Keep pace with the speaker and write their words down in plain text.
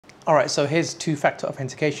All right, so here's two-factor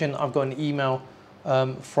authentication. I've got an email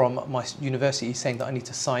from my university saying that I need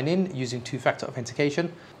to sign in using two-factor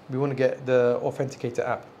authentication. We want to get the Authenticator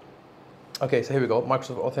app. Okay, so here we go,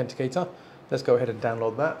 Microsoft Authenticator. Let's go ahead and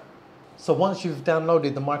download that. So once you've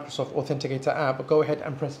downloaded the Microsoft Authenticator app, go ahead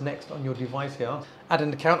and press next on your device here. Add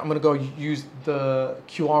an account. I'm going to go use the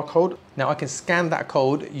QR code. Now I can scan that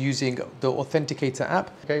code using the Authenticator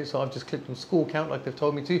app. Okay, so I've just clicked on school account like they've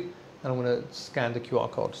told me to, and I'm going to scan the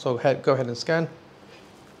QR code. So go ahead and scan.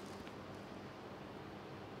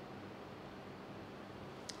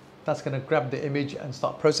 That's going to grab the image and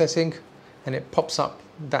start processing, and it pops up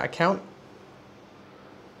that account.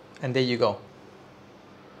 And there you go.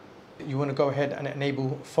 You want to go ahead and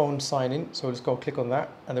enable phone sign-in. So let's go click on that,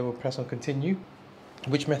 and then we'll press on continue.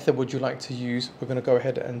 Which method would you like to use? We're going to go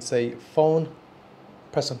ahead and say phone,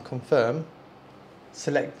 press on confirm,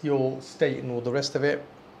 select your state and all the rest of it,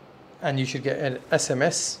 and you should get an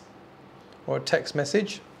SMS or a text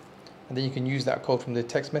message, and then you can use that code from the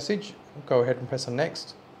text message. Go ahead and press on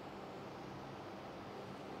next,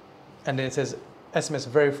 and then it says SMS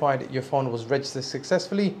verified, your phone was registered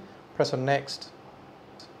successfully. Press on next.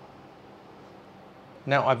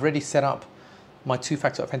 Now I've already set up my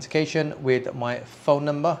two-factor authentication with my phone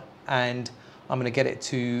number, and I'm going to get it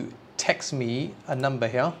to text me a number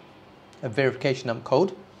here, a verification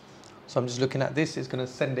code. So I'm just looking at this, it's going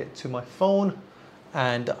to send it to my phone,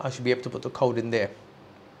 and I should be able to put the code in there.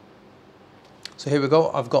 So here we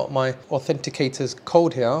go, I've got my authenticator's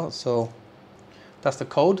code here, so that's the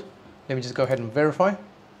code. Let me just go ahead and verify.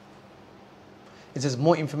 It says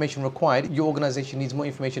more information required. Your organization needs more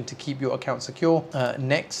information to keep your account secure.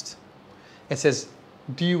 Next. It says,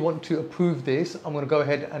 do you want to approve this? I'm going to go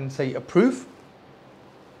ahead and say approve.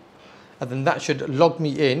 And then that should log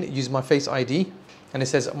me in, use my Face ID. And it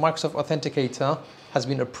says Microsoft Authenticator has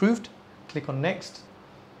been approved. Click on next.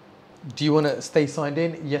 Do you want to stay signed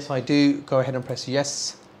in? Yes, I do. Go ahead and press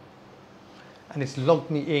yes. And it's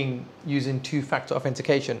logged me in using two-factor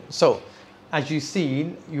authentication. So, as you've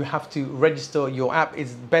seen, you have to register your app.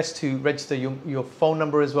 It's best to register your phone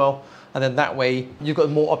number as well. And then that way, you've got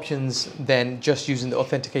more options than just using the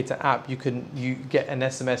Authenticator app. You get an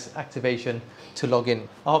SMS activation to log in.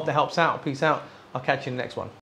 I hope that helps out. Peace out. I'll catch you in the next one.